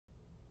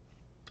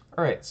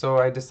Alright, so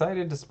I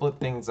decided to split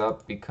things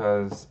up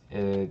because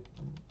it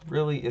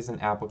really isn't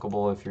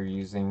applicable if you're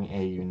using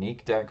a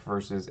unique deck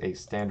versus a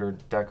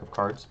standard deck of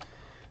cards.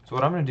 So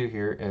what I'm going to do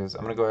here is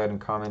I'm going to go ahead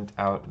and comment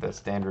out the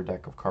standard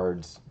deck of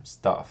cards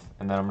stuff,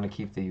 and then I'm going to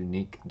keep the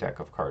unique deck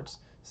of cards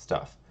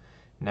stuff.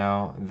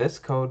 Now, this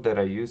code that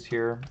I use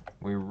here,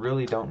 we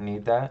really don't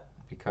need that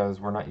because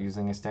we're not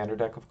using a standard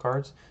deck of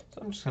cards,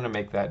 so I'm just going to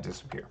make that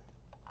disappear.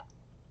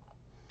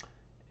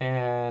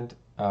 And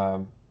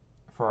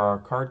for our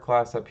card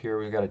class up here,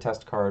 we've got a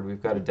test card,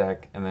 we've got a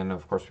deck, and then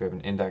of course we have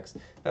an index.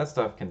 That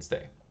stuff can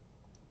stay.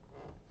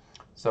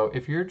 So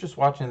if you're just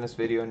watching this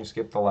video and you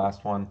skip the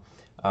last one,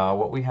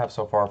 what we have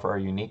so far for our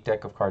unique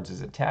deck of cards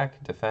is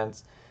attack,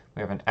 defense,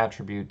 we have an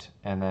attribute,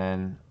 and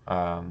then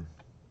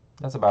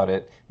that's about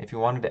it. If you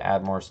wanted to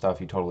add more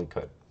stuff, you totally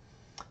could.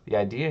 The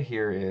idea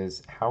here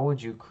is how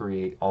would you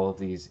create all of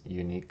these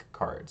unique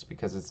cards?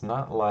 Because it's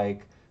not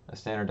like a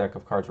standard deck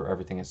of cards where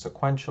everything is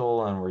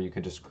sequential and where you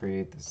could just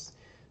create this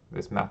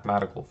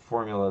mathematical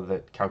formula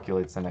that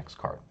calculates the next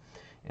card.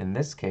 In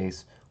this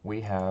case, we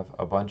have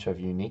a bunch of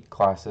unique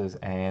classes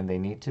and they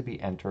need to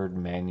be entered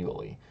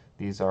manually.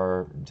 These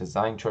are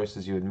design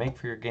choices you would make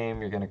for your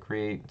game. You're going to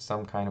create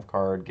some kind of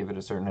card, give it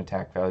a certain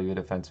attack value, a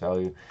defense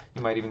value.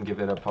 You might even give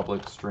it a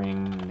public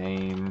string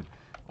name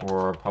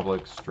or a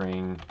public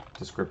string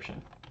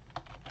description.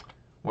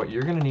 What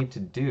you're going to need to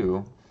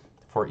do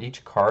for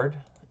each card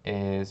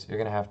is you're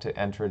going to have to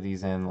enter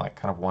these in like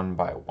kind of one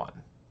by one.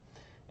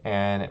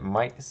 And it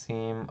might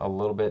seem a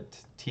little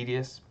bit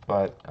tedious,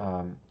 but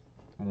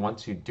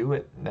once you do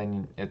it,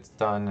 then it's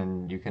done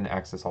and you can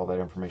access all that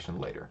information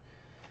later.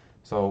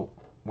 So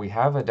we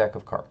have a deck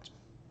of cards,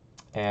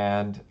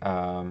 and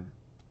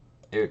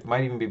it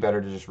might even be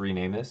better to just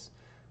rename this.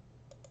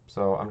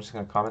 So I'm just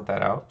going to comment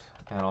that out,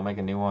 and I'll make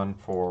a new one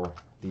for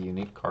the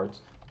unique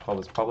cards. I'll call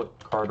this public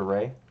card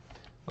array.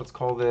 Let's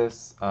call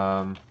this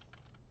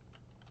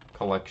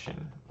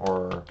collection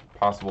or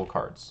possible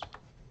cards.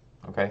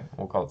 Okay,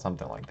 we'll call it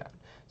something like that.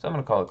 So I'm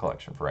going to call it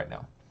collection for right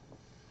now.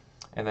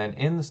 And then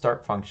in the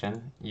start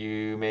function,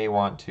 you may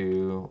want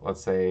to,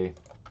 let's say,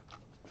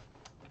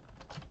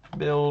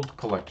 build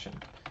collection.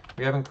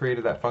 We haven't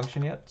created that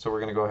function yet, so we're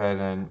going to go ahead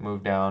and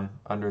move down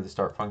under the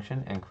start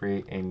function and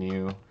create a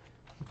new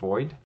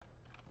void.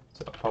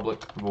 So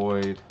public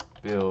void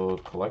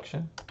build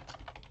collection.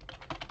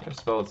 You have to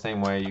spell it the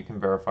same way. You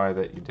can verify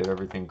that you did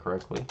everything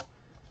correctly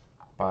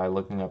by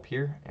looking up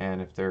here,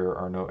 and if there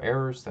are no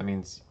errors, that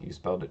means you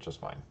spelled it just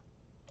fine.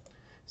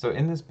 So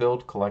in this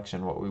build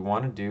collection, what we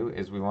want to do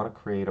is we want to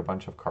create a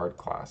bunch of card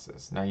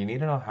classes. Now you need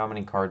to know how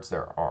many cards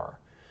there are.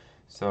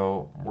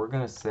 So we're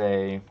going to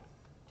say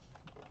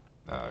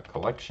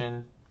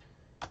collection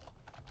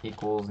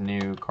equals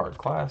new card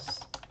class,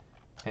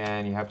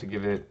 and you have to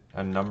give it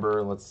a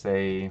number, let's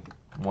say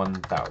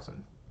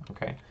 1000.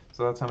 Okay,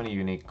 so that's how many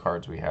unique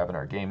cards we have in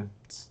our game.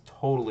 It's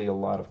totally a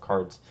lot of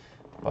cards,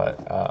 but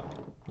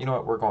you know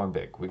what, we're going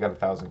big. We got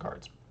 1000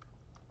 cards.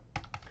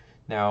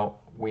 Now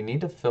we need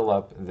to fill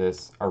up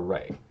this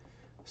array.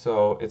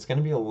 So it's going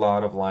to be a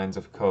lot of lines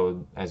of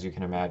code, as you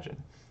can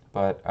imagine,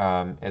 but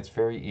it's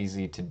very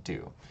easy to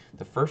do.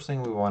 The first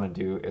thing we want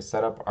to do is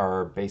set up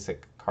our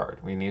basic card.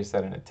 We need to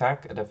set an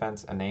attack, a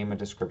defense, a name, a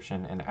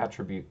description, an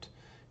attribute,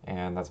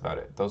 and that's about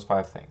it. Those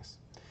 5 things.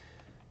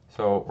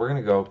 So we're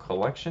going to go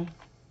collection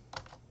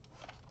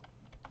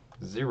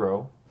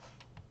 0,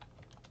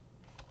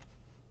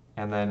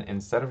 and then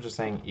instead of just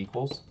saying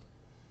equals,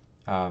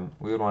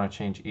 we would want to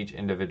change each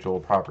individual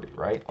property,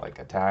 right? Like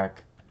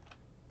attack,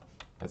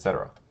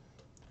 etc.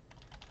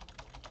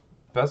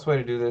 Best way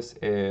to do this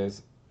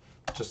is,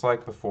 just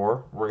like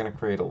before, we're going to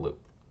create a loop.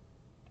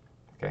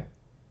 Okay?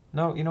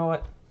 No, you know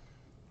what?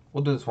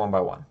 We'll do this one by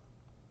one.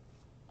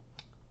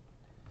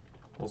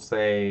 We'll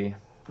say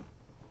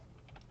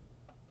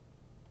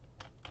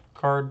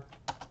card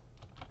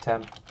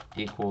temp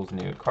equals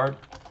new card.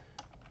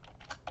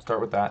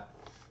 Start with that.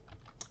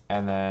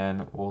 And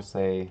then we'll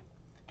say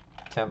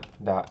temp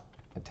dot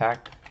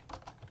attack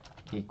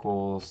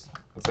equals,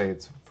 let's say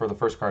it's for the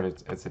first card,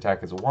 its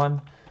attack is a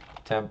 1.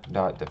 Temp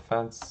dot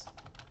defense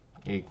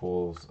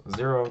equals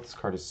 0. This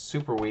card is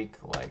super weak.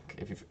 Like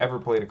if you've ever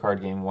played a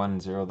card game, 1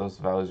 and 0, those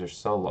values are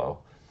so low.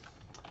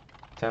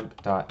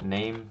 Temp dot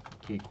name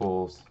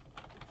equals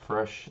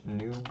fresh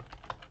noob.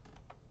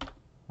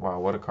 Wow,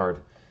 what a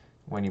card.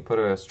 When you put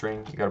a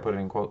string, you gotta put it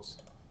in quotes.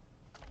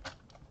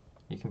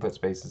 You can put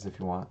spaces if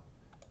you want.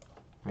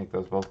 Make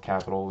those both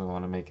capital. We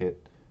want to make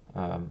it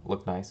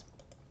look nice.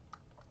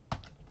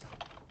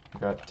 We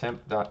got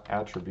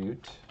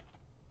temp.attribute.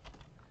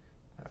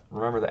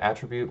 Remember the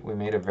attribute, we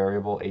made a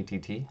variable att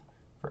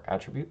for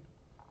attribute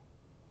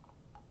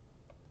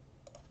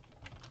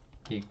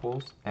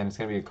equals, and it's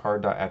going to be a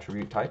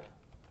card.attribute type.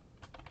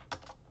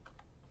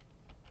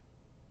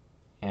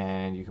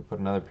 And you could put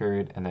another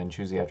period and then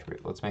choose the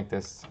attribute. Let's make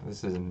this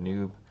is a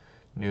noob.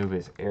 Noob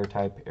is air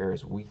type, air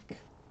is weak.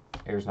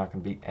 Air is not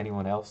going to beat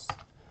anyone else.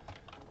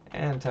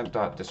 And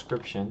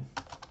temp.description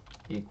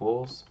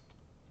equals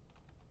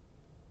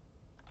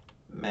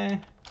meh.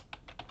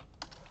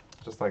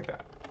 Just like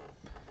that.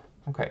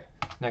 Okay,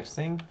 Next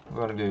thing,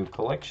 we're going to do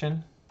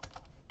collection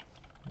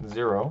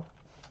 0,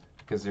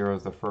 because 0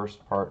 is the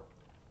first part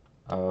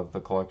of the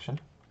collection,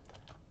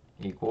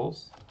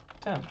 equals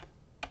temp.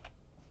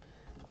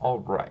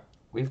 Alright,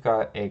 we've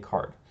got a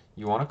card.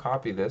 You want to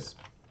copy this,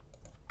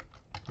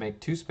 make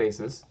 2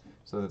 spaces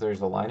so that there's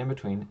a line in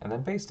between, and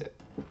then paste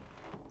it.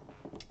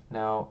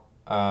 Now,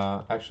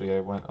 actually I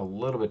went a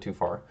little bit too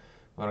far.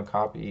 I'm going to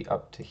copy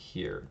up to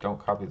here. Don't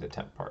copy the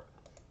temp part.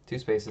 2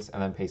 spaces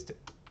and then paste it.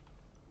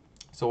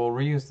 So we'll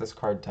reuse this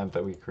card temp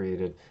that we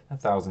created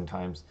 1,000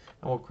 times,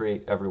 and we'll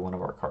create every one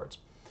of our cards.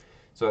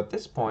 So at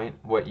this point,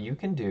 what you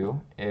can do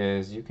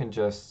is you can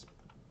just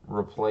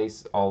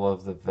replace all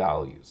of the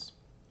values.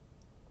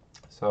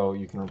 So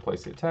you can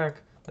replace the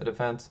attack, the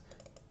defense.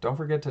 Don't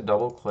forget to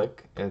double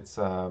click. It's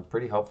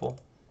pretty helpful.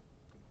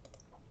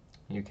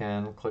 You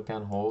can click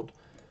and hold,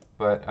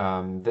 but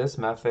this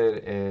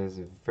method is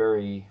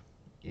very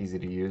easy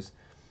to use.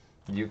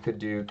 You could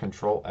do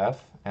Control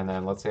F, and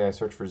then let's say I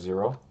search for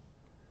 0.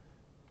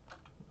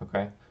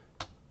 Okay,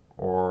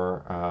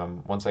 or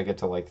once I get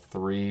to like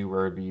 3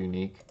 where it'd be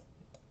unique,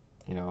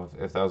 you know,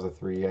 if that was a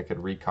 3, I could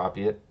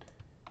recopy it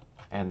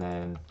and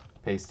then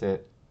paste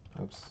it.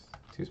 Oops,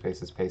 2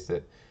 spaces, paste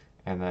it,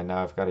 and then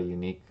now I've got a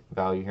unique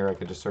value here. I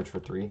could just search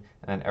for 3, and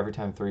then every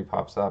time 3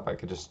 pops up, I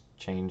could just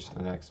change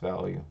the next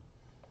value.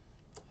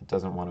 It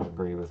doesn't want to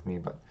agree with me,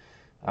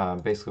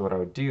 but basically what I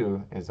would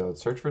do is I would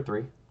search for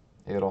 3,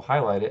 it'll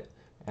highlight it,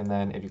 and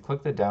then if you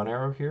click the down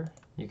arrow here,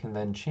 you can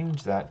then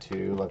change that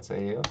to, let's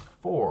say, a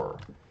 4,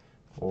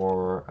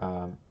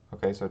 or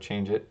okay, so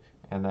change it,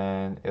 and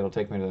then it'll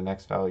take me to the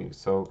next value.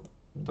 So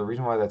the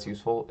reason why that's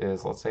useful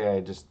is, let's say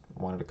I just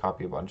wanted to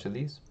copy a bunch of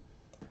these,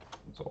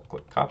 so I'll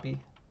click copy.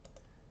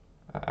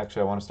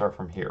 Actually, I want to start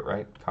from here,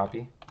 right?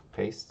 Copy,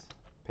 paste,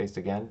 paste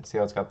again. See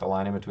how it's got the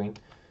line in between?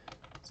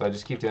 So I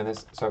just keep doing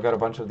this. So I've got a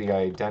bunch of the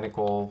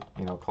identical,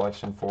 you know,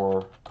 collection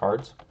 4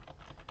 cards.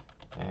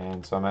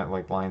 And so I'm at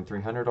like line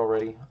 300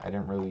 already. I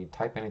didn't really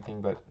type anything,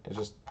 but it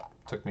just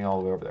took me all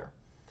the way over there.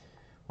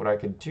 What I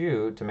could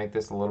do to make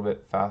this a little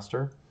bit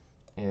faster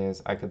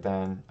is I could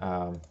then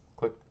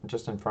click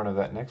just in front of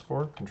that next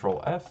 4,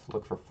 Control F,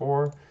 look for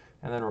 4,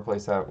 and then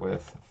replace that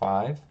with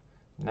 5.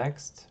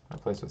 Next,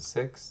 replace with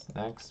 6.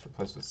 Next,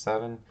 replace with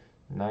 7.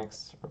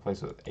 Next,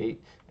 replace with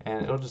 8.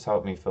 And it'll just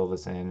help me fill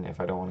this in if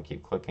I don't want to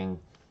keep clicking.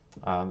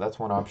 That's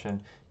one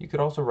option. You could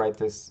also write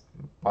this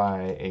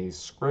by a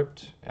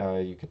script.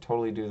 You could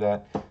totally do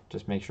that.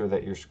 Just make sure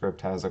that your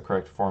script has the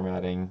correct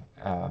formatting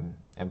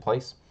in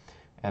place,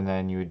 and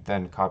then you would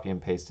then copy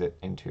and paste it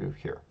into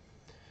here.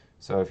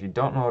 So if you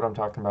don't know what I'm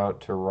talking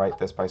about to write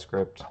this by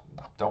script,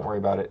 don't worry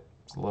about it.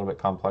 It's a little bit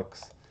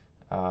complex.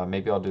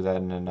 Maybe I'll do that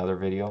in another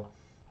video.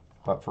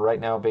 But for right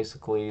now,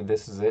 basically,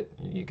 this is it.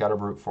 You got to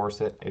brute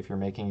force it if you're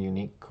making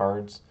unique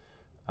cards.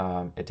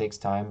 It takes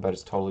time, but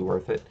it's totally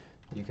worth it.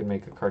 You can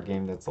make a card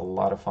game that's a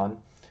lot of fun.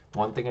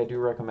 One thing I do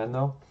recommend,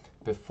 though,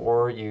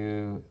 before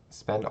you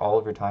spend all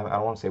of your time, I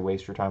don't want to say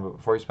waste your time, but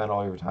before you spend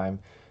all of your time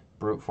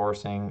brute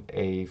forcing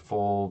a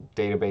full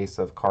database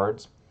of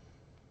cards,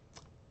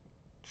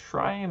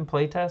 try and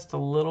playtest a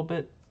little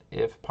bit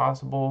if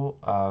possible.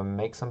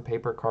 Make some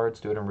paper cards,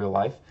 do it in real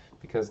life,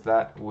 because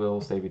that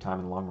will save you time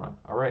in the long run.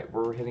 Alright,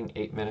 we're hitting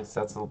 8 minutes.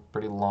 That's a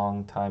pretty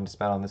long time to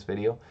spend on this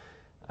video.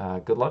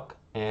 Good luck,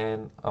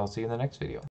 and I'll see you in the next video.